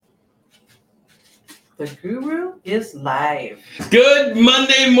The Guru is live. Good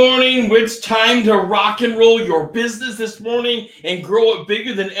Monday morning. It's time to rock and roll your business this morning and grow it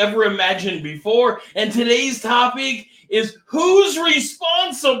bigger than ever imagined before. And today's topic is who's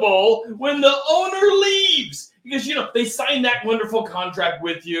responsible when the owner leaves? Because, they signed that wonderful contract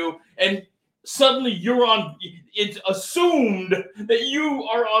with you and suddenly it's assumed that you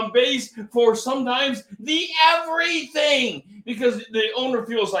are on base for sometimes the everything. Because the owner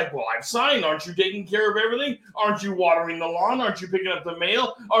feels like, well, I've signed. Aren't you taking care of everything? Aren't you watering the lawn? Aren't you picking up the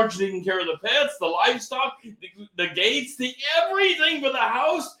mail? Aren't you taking care of the pets, the livestock, the gates, the everything for the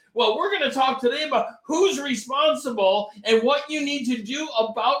house? Well, we're going to talk today about who's responsible and what you need to do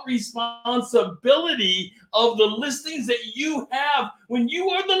about responsibility of the listings that you have when you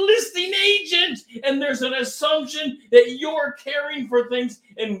are the listing agent. And there's an assumption that you're caring for things.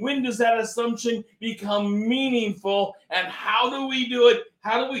 And when does that assumption become meaningful? And how do we do it?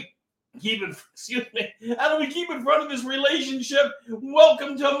 How do we keep it in front of this relationship?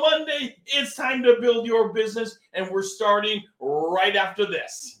 Welcome to Monday. It's time to build your business. And we're starting right after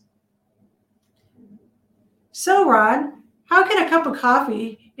this. So, Rod, how can a cup of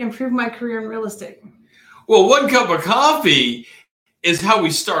coffee improve my career in real estate? Well, one cup of coffee is how we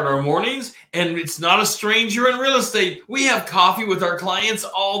start our mornings, and it's not a stranger in real estate. We have coffee with our clients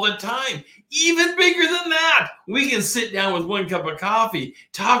all the time. Even bigger than that, we can sit down with one cup of coffee,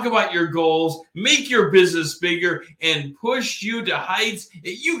 talk about your goals, make your business bigger, and push you to heights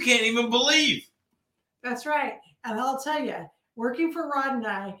that you can't even believe. That's right. And I'll tell you, working for Rod and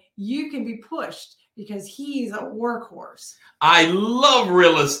I, you can be pushed because he's a workhorse. I love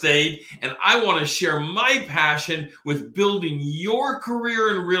real estate, and I want to share my passion with building your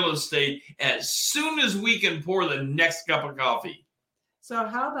career in real estate as soon as we can pour the next cup of coffee. So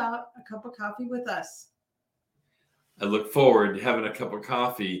how about a cup of coffee with us? I look forward to having a cup of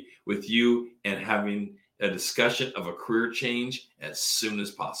coffee with you and having a discussion of a career change as soon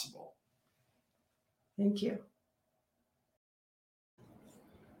as possible. Thank you.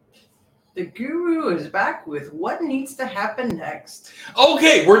 The Guru is back with what needs to happen next.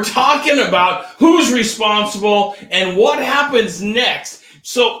 Okay, we're talking about who's responsible and what happens next.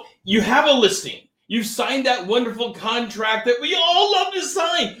 So you have a listing. You've signed that wonderful contract that we all love to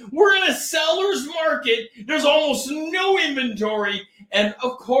sign. We're in a seller's market. There's almost no inventory. And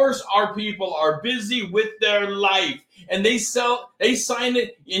of course, our people are busy with their life. And they sign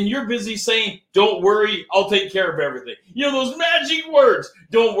it, and you're busy saying, don't worry, I'll take care of everything. Those magic words,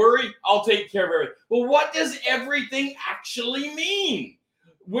 don't worry, I'll take care of everything. Well, what does everything actually mean?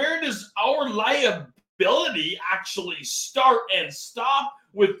 Where does our liability actually start and stop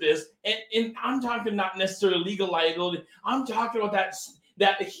with this? And I'm talking not necessarily legal liability. I'm talking about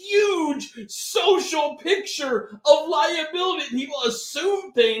that huge social picture of liability. People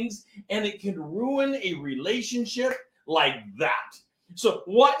assume things, and it can ruin a relationship like that. So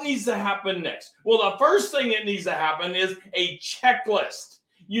what needs to happen next? Well, the first thing that needs to happen is a checklist.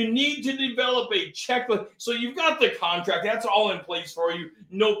 You need to develop a checklist. So you've got the contract. That's all in place for you.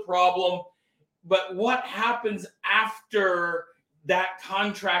 No problem. But what happens after that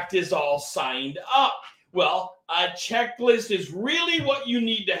contract is all signed up? Well, a checklist is really what you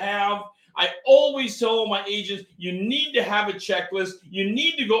need to have. I always tell my agents, you need to have a checklist. You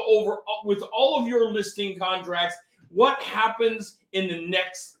need to go over with all of your listing contracts what happens in the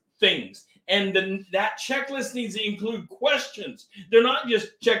next things. And then that checklist needs to include questions. They're not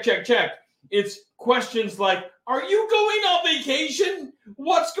just check, check, check. It's questions like, are you going on vacation?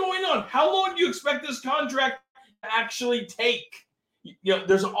 What's going on? How long do you expect this contract to actually take?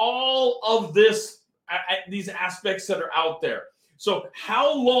 There's all of these aspects that are out there. So how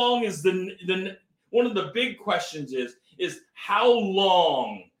long is the one of the big questions is how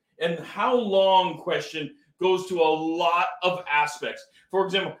long? And how long question goes to a lot of aspects. For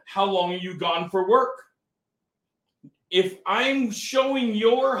example, how long are you gone for work? If I'm showing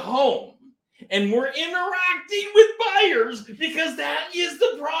your home and we're interacting with buyers, because that is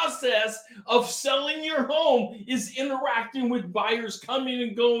the process of selling your home, is interacting with buyers coming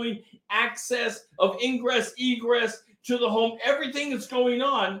and going, access of ingress, egress to the home, everything that's going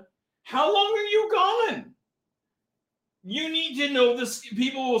on. How long are you gone? You need to know this.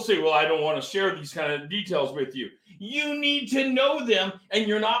 People will say, well, I don't want to share these kind of details with you. You need to know them, and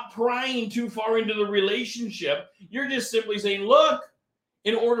you're not prying too far into the relationship. You're just simply saying, look,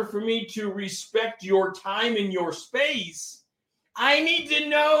 in order for me to respect your time and your space, I need to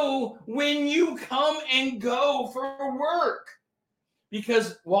know when you come and go for work.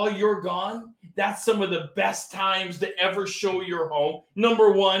 Because while you're gone, that's some of the best times to ever show your home.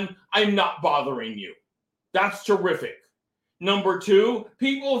 Number one, I'm not bothering you. That's terrific. Number two,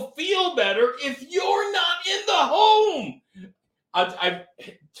 people feel better if you're not in the home. I've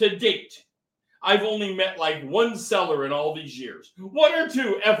to date, I've only met like one seller in all these years, one or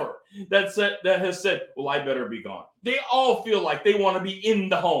two ever, that has said, well, I better be gone. They all feel like they want to be in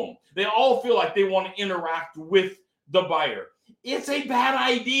the home. They all feel like they want to interact with the buyer. It's a bad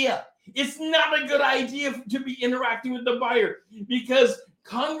idea. It's not a good idea to be interacting with the buyer, because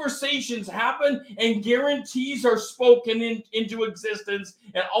conversations happen and guarantees are spoken into existence,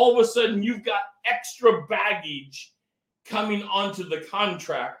 and all of a sudden you've got extra baggage coming onto the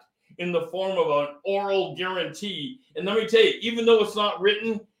contract in the form of an oral guarantee. And let me tell you, even though it's not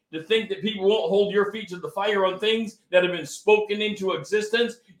written, to think that people won't hold your feet to the fire on things that have been spoken into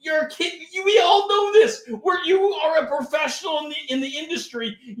existence, you're a kid. We all know this. Where you are a professional in the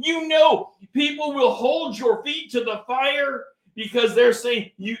industry, you know people will hold your feet to the fire because they're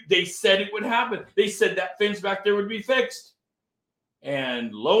saying they said it would happen. They said that fence back there would be fixed.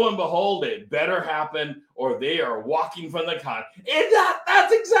 And lo and behold, it better happen or they are walking from the con. And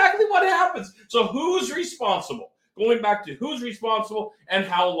that's exactly what happens. So who's responsible? Going back to who's responsible and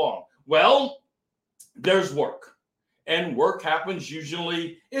how long? Well, there's work. And work happens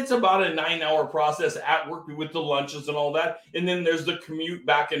usually, it's about a 9-hour process at work with the lunches and all that. And then there's the commute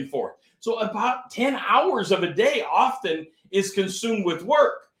back and forth. So about 10 hours of a day often is consumed with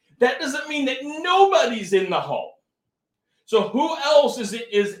work. That doesn't mean that nobody's in the home. So who else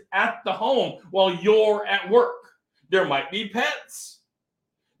is at the home while you're at work? There might be pets.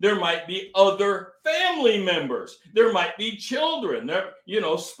 There might be other family members. There might be children,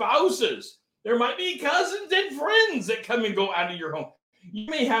 spouses. There might be cousins and friends that come and go out of your home. You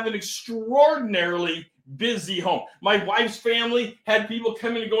may have an extraordinarily busy home. My wife's family had people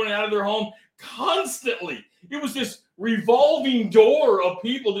coming and going out of their home constantly. It was this revolving door of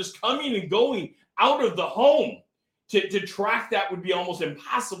people just coming and going out of the home. To track that would be almost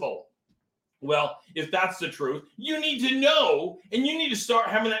impossible. Well, if that's the truth, you need to know, and you need to start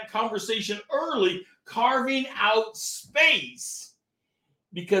having that conversation early, carving out space,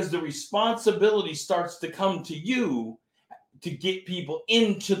 because the responsibility starts to come to you to get people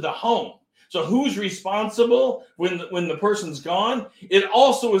into the home. So who's responsible when the person's gone? It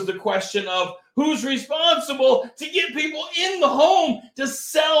also is the question of who's responsible to get people in the home, to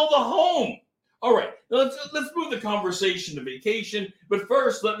sell the home. All right, let's move the conversation to vacation. But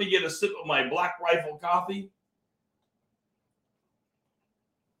first, let me get a sip of my Black Rifle coffee.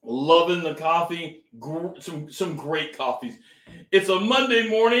 Loving the coffee. Some great coffees. It's a Monday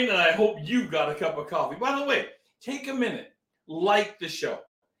morning, and I hope you got a cup of coffee. By the way, take a minute. Like the show.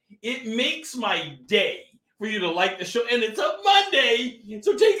 It makes my day for you to like the show. And it's a Monday,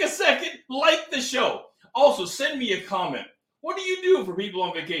 so take a second, like the show. Also, send me a comment. What do you do for people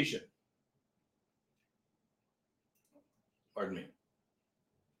on vacation? Pardon me.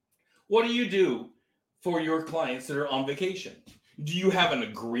 What do you do for your clients that are on vacation? Do you have an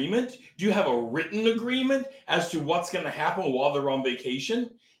agreement? Do you have a written agreement as to what's going to happen while they're on vacation?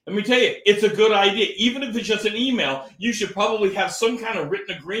 Let me tell you, it's a good idea. Even if it's just an email, you should probably have some kind of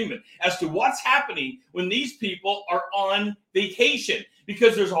written agreement as to what's happening when these people are on vacation,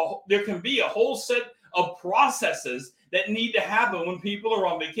 because there can be a whole set of processes that need to happen when people are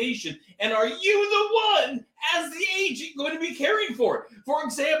on vacation. And are you the one, as the agent, going to be caring for it? For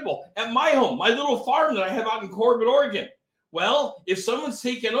example, at my home, my little farm that I have out in Corbett, Oregon. Well, if someone's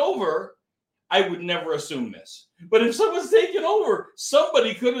taken over, I would never assume this. But if someone's taken over,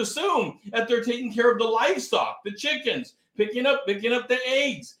 somebody could assume that they're taking care of the livestock, the chickens, picking up the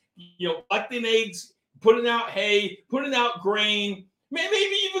eggs, collecting eggs, putting out hay, putting out grain, maybe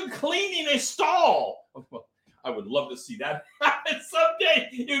even cleaning a stall. I would love to see that happen someday.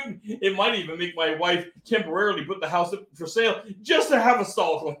 It might even make my wife temporarily put the house up for sale just to have a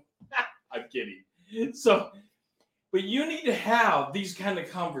stall. I'm kidding. But you need to have these kind of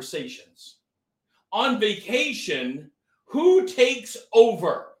conversations. On vacation, who takes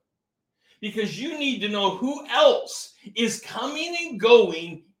over? Because you need to know who else is coming and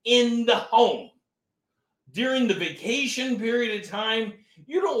going in the home. During the vacation period of time,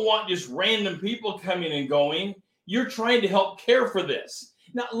 you don't want just random people coming and going. You're trying to help care for this.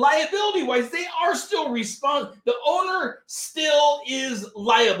 Now, liability-wise, they are still responsible. The owner still is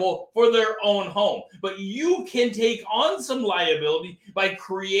liable for their own home. But you can take on some liability by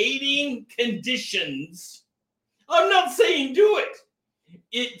creating conditions. I'm not saying do it.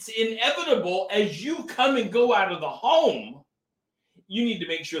 It's inevitable as you come and go out of the home. You need to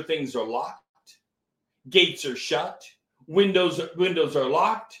make sure things are locked. Gates are shut. Windows are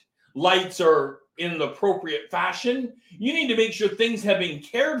locked. Lights are in the appropriate fashion. You need to make sure things have been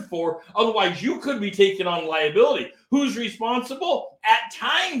cared for. Otherwise, you could be taking on liability. Who's responsible? At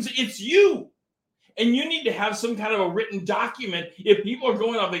times, it's you. And you need to have some kind of a written document if people are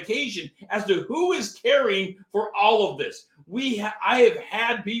going on vacation as to who is caring for all of this. I have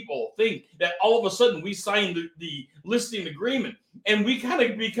had people think that all of a sudden we signed the listing agreement and we kind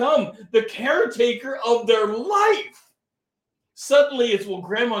of become the caretaker of their life. Suddenly it's, well,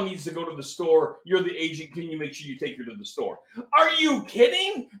 grandma needs to go to the store. You're the agent. Can you make sure you take her to the store? Are you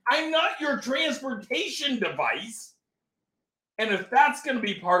kidding? I'm not your transportation device. And if that's going to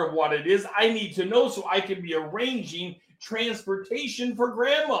be part of what it is, I need to know so I can be arranging transportation for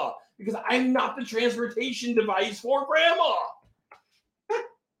grandma, because I'm not the transportation device for grandma.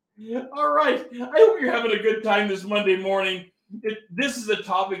 All right. I hope you're having a good time this Monday morning. This is a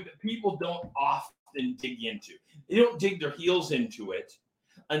topic that people don't often dig into. They don't dig their heels into it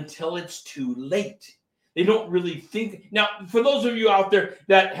until it's too late. They don't really think. Now, for those of you out there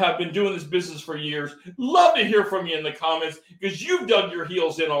that have been doing this business for years, love to hear from you in the comments, because you've dug your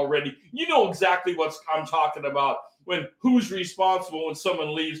heels in already. You know exactly what I'm talking about when who's responsible when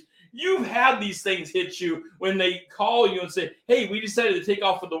someone leaves. You've had these things hit you when they call you and say, hey, we decided to take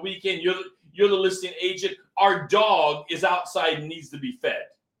off for the weekend. You're the listing agent. Our dog is outside and needs to be fed.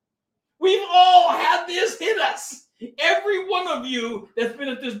 We've all had this hit us. Every one of you that's been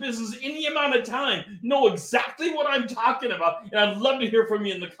at this business any amount of time know exactly what I'm talking about. And I'd love to hear from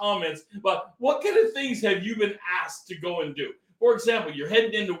you in the comments about what kind of things have you been asked to go and do. For example, you're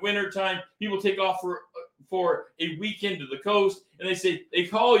heading into wintertime. People take off for a weekend to the coast, and they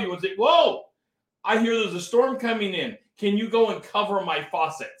call you and say, whoa, I hear there's a storm coming in. Can you go and cover my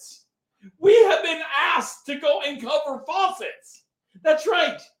faucets? We have been asked to go and cover faucets. That's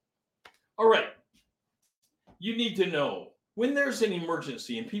right. All right. You need to know when there's an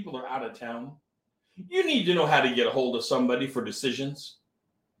emergency and people are out of town, you need to know how to get a hold of somebody for decisions.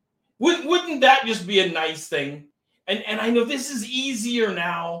 Wouldn't that just be a nice thing? And I know this is easier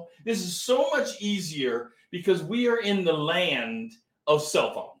now. This is so much easier because we are in the land of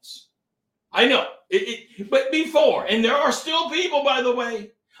cell phones. I know, but before, and there are still people, by the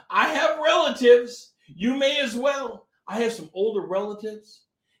way, I have relatives, you may as well. I have some older relatives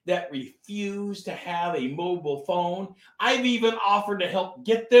that refuse to have a mobile phone. I've even offered to help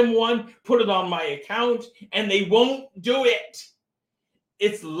get them one, put it on my account, and they won't do it.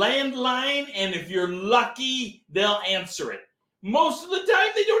 It's landline, and if you're lucky, they'll answer it. Most of the time,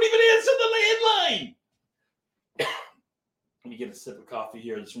 they don't even answer the landline. Let me get a sip of coffee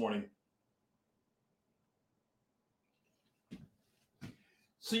here this morning.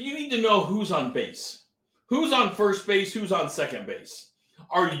 So you need to know who's on base. Who's on first base, who's on second base.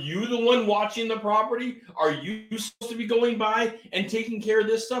 Are you the one watching the property? Are you supposed to be going by and taking care of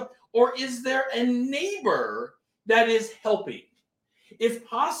this stuff? Or is there a neighbor that is helping? If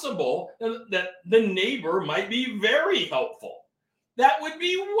possible, that the neighbor might be very helpful. That would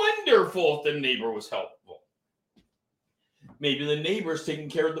be wonderful if the neighbor was helpful. Maybe the neighbor's taking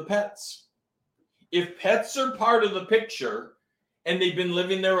care of the pets. If pets are part of the picture and they've been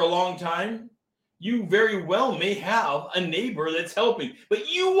living there a long time, you very well may have a neighbor that's helping.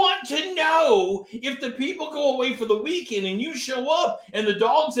 But you want to know if the people go away for the weekend and you show up and the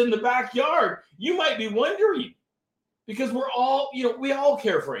dog's in the backyard, you might be wondering. Because we all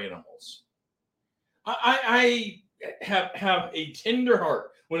care for animals. I have a tender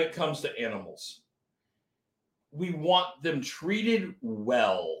heart when it comes to animals. We want them treated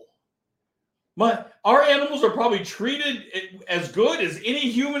well. Our animals are probably treated as good as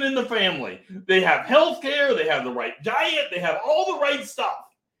any human in the family. They have health care, they have the right diet, they have all the right stuff.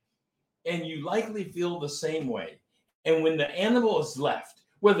 And you likely feel the same way. And when the animal is left,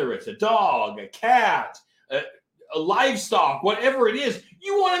 whether it's a dog, a cat, a livestock, whatever it is,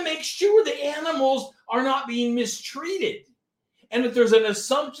 you want to make sure the animals are not being mistreated. And if there's an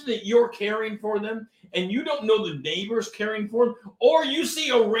assumption that you're caring for them and you don't know the neighbor's caring for them, or you see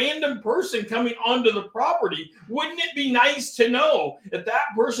a random person coming onto the property, wouldn't it be nice to know that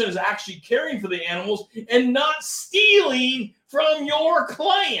that person is actually caring for the animals and not stealing from your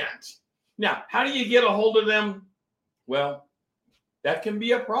client? Now, how do you get a hold of them? Well, that can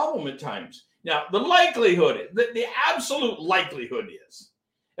be a problem at times. Now, the likelihood, the absolute likelihood is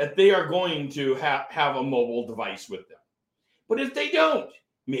that they are going to have a mobile device with them. But if they don't,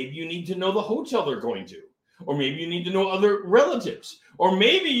 maybe you need to know the hotel they're going to, or maybe you need to know other relatives, or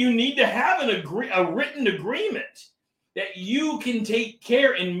maybe you need to have a written agreement that you can take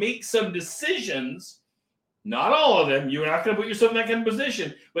care and make some decisions. Not all of them. You're not going to put yourself in that kind of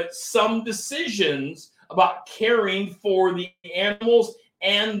position, but some decisions about caring for the animals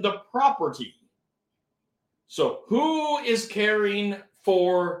and the property. So who is caring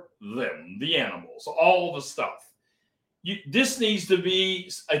for them, the animals, all the stuff? This needs to be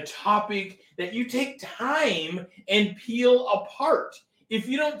a topic that you take time and peel apart. If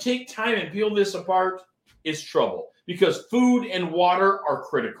you don't take time and peel this apart, it's trouble, because food and water are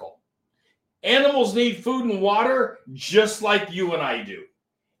critical. Animals need food and water just like you and I do.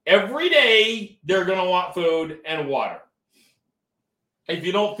 Every day, they're going to want food and water. If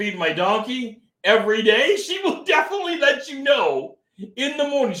you don't feed my donkey every day, she will definitely let you know in the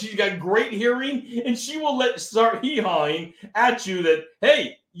morning. She's got great hearing, and she will start hee-hawing at you that,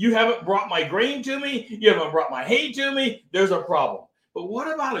 hey, you haven't brought my grain to me. You haven't brought my hay to me. There's a problem. But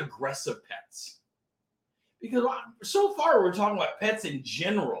what about aggressive pets? Because so far we're talking about pets in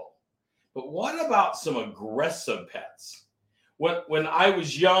general. But what about some aggressive pets? When I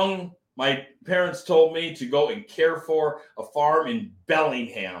was young, my parents told me to go and care for a farm in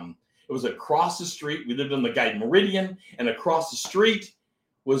Bellingham. It was across the street. We lived on the Guide Meridian, and across the street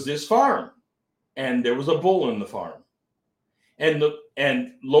was this farm. And there was a bull in the farm. And lo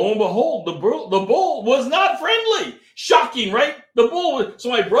and behold, the bull was not friendly. Shocking, right? So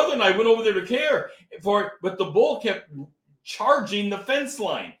my brother and I went over there to care for it, but the bull kept charging the fence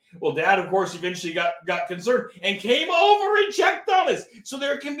line. Well, Dad, of course, eventually got concerned and came over and checked on us. So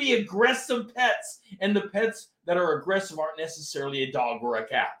there can be aggressive pets, and the pets that are aggressive aren't necessarily a dog or a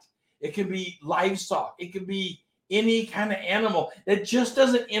cat. It can be livestock. It can be any kind of animal that just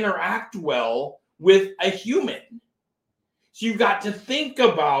doesn't interact well with a human. So you've got to think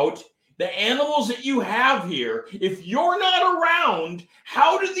about the animals that you have here. If you're not around,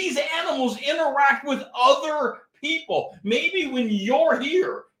 how do these animals interact with other people? Maybe when you're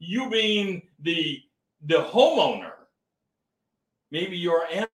here, you being the homeowner, maybe your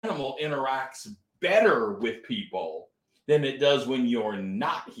animal interacts better with people than it does when you're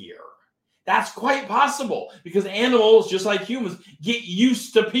not here. That's quite possible, because animals, just like humans, get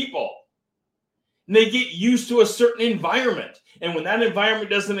used to people. And they get used to a certain environment. And when that environment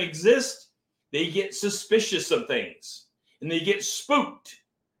doesn't exist, they get suspicious of things. And they get spooked.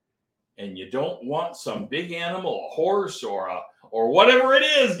 And you don't want some big animal, a horse or whatever it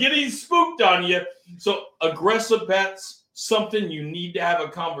is, getting spooked on you. So aggressive pets, something you need to have a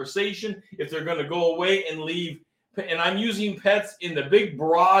conversation if they're going to go away and leave. And I'm using pets in the big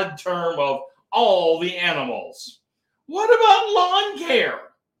broad term of all the animals. What about lawn care?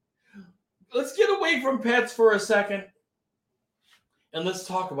 Let's get away from pets for a second, and let's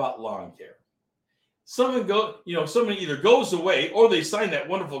talk about lawn care. Someone either goes away, or they sign that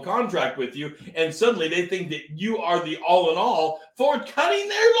wonderful contract with you, and suddenly they think that you are the all in all for cutting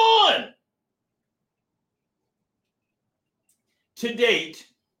their lawn. To date,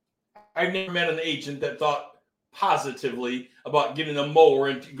 I've never met an agent that thought positively about getting a mower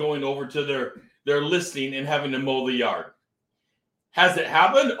and going over to their listing and having to mow the yard. Has it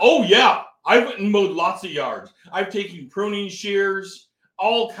happened? Oh yeah. I went and mowed lots of yards. I've taken pruning shears,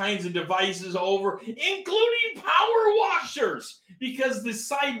 all kinds of devices over, including power washers, because the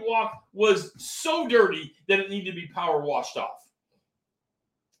sidewalk was so dirty that it needed to be power washed off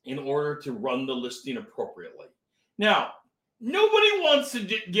in order to run the listing appropriately. Now, nobody wants to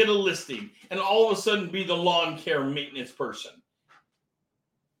get a listing and all of a sudden be the lawn care maintenance person.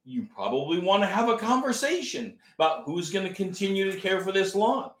 You probably want to have a conversation about who's going to continue to care for this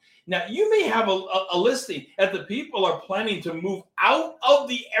lawn. Now, you may have a listing that the people are planning to move out of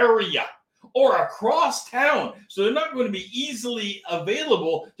the area or across town, so they're not going to be easily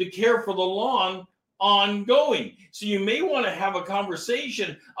available to care for the lawn ongoing. So you may want to have a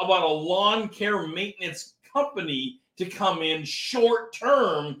conversation about a lawn care maintenance company to come in short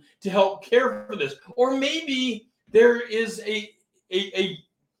term to help care for this. Or maybe there is a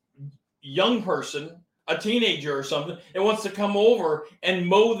young person, a teenager or something, that wants to come over and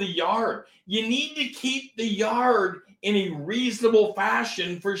mow the yard. You need to keep the yard in a reasonable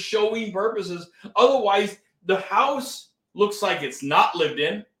fashion for showing purposes. Otherwise, the house looks like it's not lived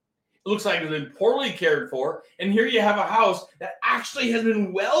in. It looks like it's been poorly cared for. And here you have a house that actually has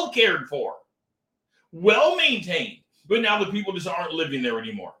been well cared for, well maintained. But now the people just aren't living there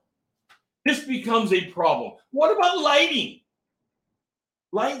anymore. This becomes a problem. What about lighting?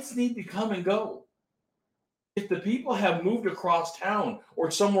 Lights need to come and go. If the people have moved across town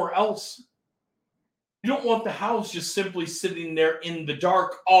or somewhere else, you don't want the house just simply sitting there in the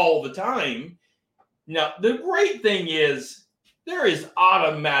dark all the time. Now, the great thing is there is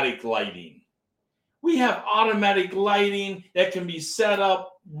automatic lighting. We have automatic lighting that can be set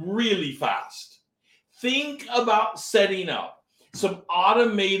up really fast. Think about setting up some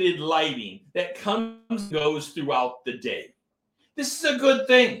automated lighting that comes and goes throughout the day. This is a good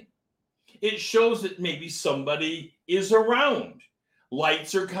thing. It shows that maybe somebody is around.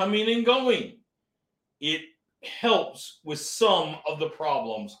 Lights are coming and going. It helps with some of the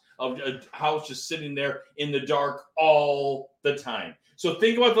problems of a house just sitting there in the dark all the time. So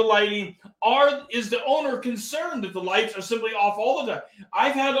think about the lighting. Is the owner concerned that the lights are simply off all the time?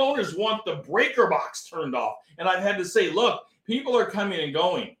 I've had owners want the breaker box turned off, and I've had to say, look, people are coming and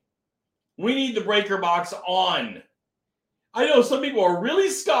going. We need the breaker box on. I know some people are really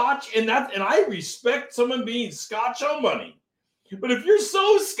Scotch, and I respect someone being Scotch on money. But if you're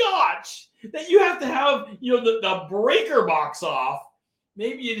so Scotch that you have to have, the breaker box off,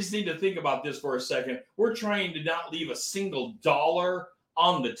 maybe you just need to think about this for a second. We're trying to not leave a single dollar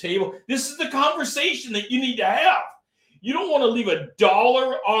on the table. This is the conversation that you need to have. You don't want to leave a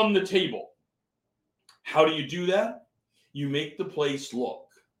dollar on the table. How do you do that? You make the place look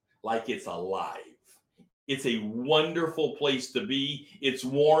like it's alive. It's a wonderful place to be. It's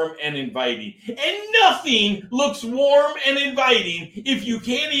warm and inviting. And nothing looks warm and inviting if you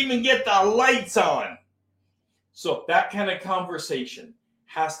can't even get the lights on. So that kind of conversation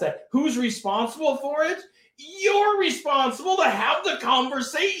who's responsible for it? You're responsible to have the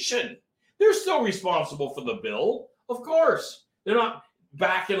conversation. They're still responsible for the bill, of course. They're not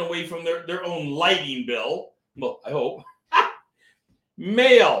backing away from their own lighting bill. Well, I hope.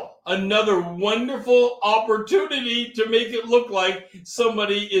 Mail, another wonderful opportunity to make it look like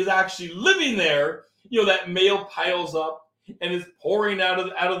somebody is actually living there. That mail piles up and is pouring out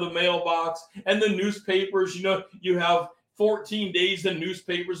of the mailbox, and the newspapers, you have 14 days the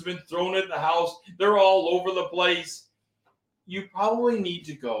newspapers have been thrown at the house. They're all over the place. You probably need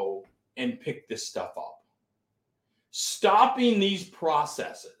to go and pick this stuff up. Stopping these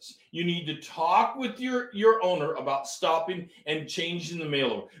processes. You need to talk with your owner about stopping and changing the mail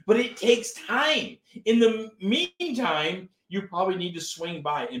order. But it takes time. In the meantime, you probably need to swing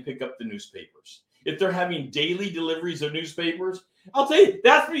by and pick up the newspapers. If they're having daily deliveries of newspapers, I'll tell you,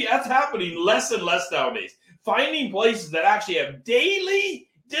 that's happening less and less nowadays. Finding places that actually have daily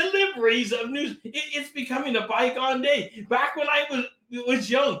deliveries of news, it's becoming a bygone day. Back when I was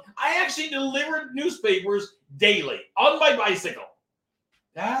young, I actually delivered newspapers daily on my bicycle.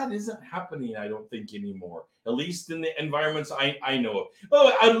 That isn't happening, I don't think, anymore, at least in the environments I know of. By the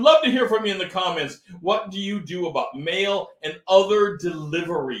way, I'd love to hear from you in the comments. What do you do about mail and other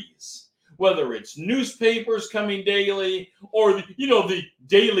deliveries? Whether it's newspapers coming daily or the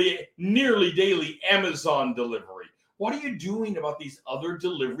nearly daily Amazon delivery. What are you doing about these other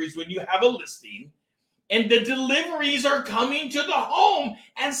deliveries when you have a listing and the deliveries are coming to the home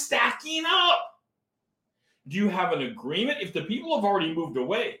and stacking up? Do you have an agreement? If the people have already moved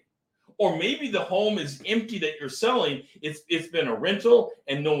away, or maybe the home is empty that you're selling, it's been a rental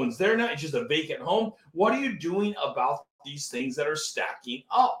and no one's there now, it's just a vacant home. What are you doing about these things that are stacking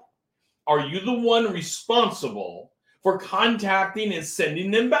up? Are you the one responsible for contacting and sending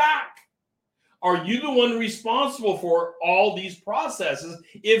them back? Are you the one responsible for all these processes?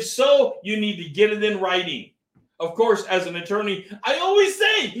 If so, you need to get it in writing. Of course, as an attorney, I always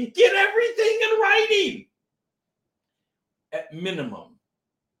say, get everything in writing. At minimum,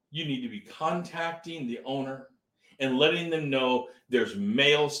 you need to be contacting the owner and letting them know there's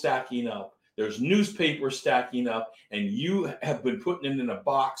mail stacking up, there's newspaper stacking up, and you have been putting it in a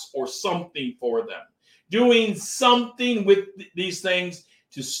box or something for them. Doing something with these things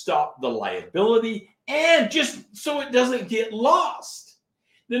to stop the liability and just so it doesn't get lost.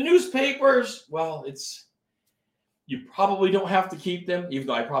 The newspapers, well, you probably don't have to keep them, even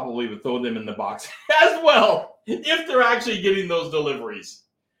though I probably would throw them in the box as well if they're actually getting those deliveries.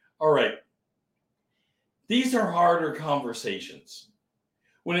 All right. These are harder conversations.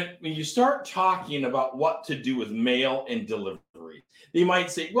 When you start talking about what to do with mail and delivery, they might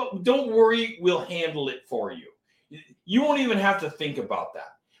say, well, don't worry, we'll handle it for you. You won't even have to think about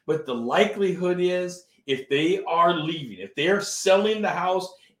that. But the likelihood is, if they are leaving, if they are selling the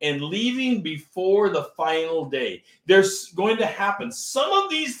house and leaving before the final day, there's going to happen some of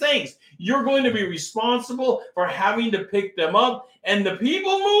these things. You're going to be responsible for having to pick them up, and the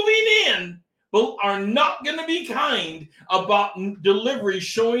people moving in are not going to be kind about deliveries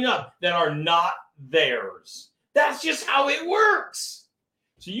showing up that are not theirs. That's just how it works.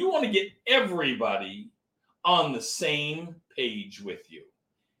 So you want to get everybody on the same page with you.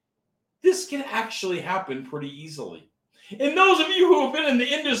 This can actually happen pretty easily. And those of you who have been in the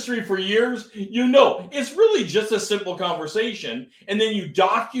industry for years, you know it's really just a simple conversation, and then you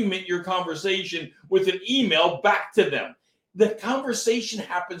document your conversation with an email back to them. The conversation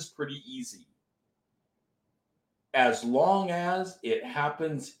happens pretty easy, as long as it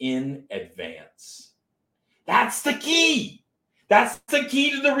happens in advance. That's the key. That's the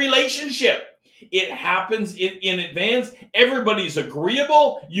key to the relationship. It happens in advance. Everybody's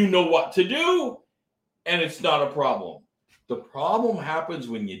agreeable. You know what to do, and it's not a problem. The problem happens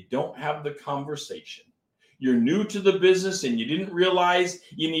when you don't have the conversation. You're new to the business and you didn't realize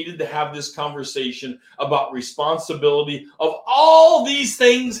you needed to have this conversation about responsibility of all these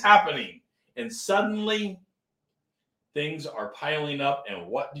things happening. And suddenly, things are piling up, and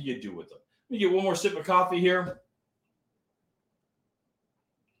what do you do with them? Let me get one more sip of coffee here.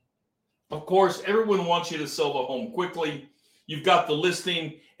 Of course, everyone wants you to sell the home quickly. You've got the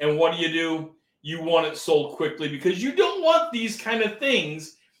listing, and what do? You want it sold quickly because you don't want these kind of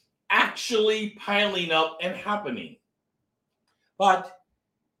things actually piling up and happening. But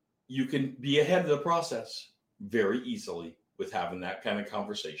you can be ahead of the process very easily with having that kind of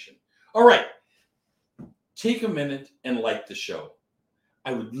conversation. All right. Take a minute and like the show.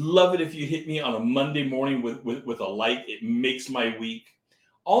 I would love it if you hit me on a Monday morning with a like. It makes my week.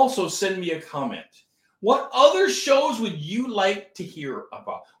 Also, send me a comment. What other shows would you like to hear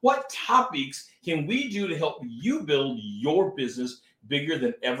about? What topics can we do to help you build your business bigger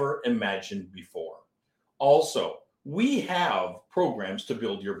than ever imagined before? Also, we have programs to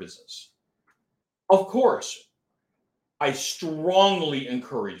build your business. Of course, I strongly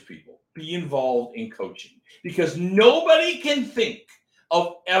encourage people be involved in coaching because nobody can think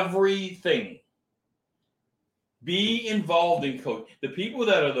of everything. Be involved in coaching. The people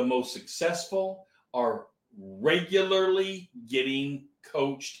that are the most successful are regularly getting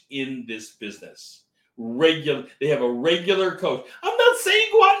coached in this business. They have a regular coach. I'm not saying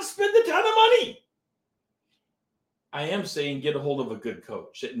go out and spend a ton of money. I am saying get a hold of a good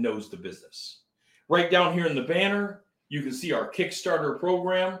coach that knows the business. Right down here in the banner, you can see our Kickstarter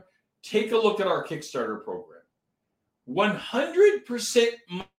program. Take a look at our Kickstarter program. 100%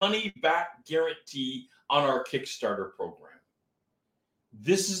 money back guarantee on our Kickstarter program.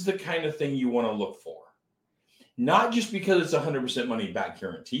 This is the kind of thing you want to look for. Not just because it's 100% money back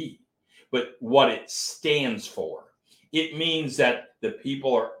guarantee, but what it stands for. It means that the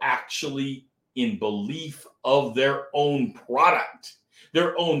people are actually in belief of their own product,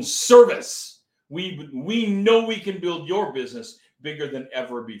 their own service. We know we can build your business bigger than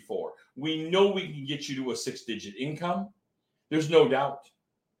ever before. We know we can get you to a 6-digit income. There's no doubt.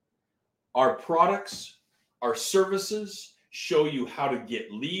 Our products, our services show you how to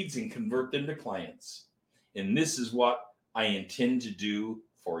get leads and convert them to clients. And this is what I intend to do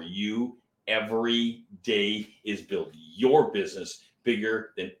for you every day is build your business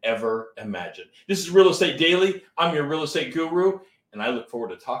bigger than ever imagined. This is Real Estate Daily. I'm your real estate guru, and I look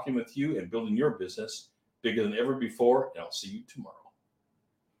forward to talking with you and building your business bigger than ever before. And I'll see you tomorrow.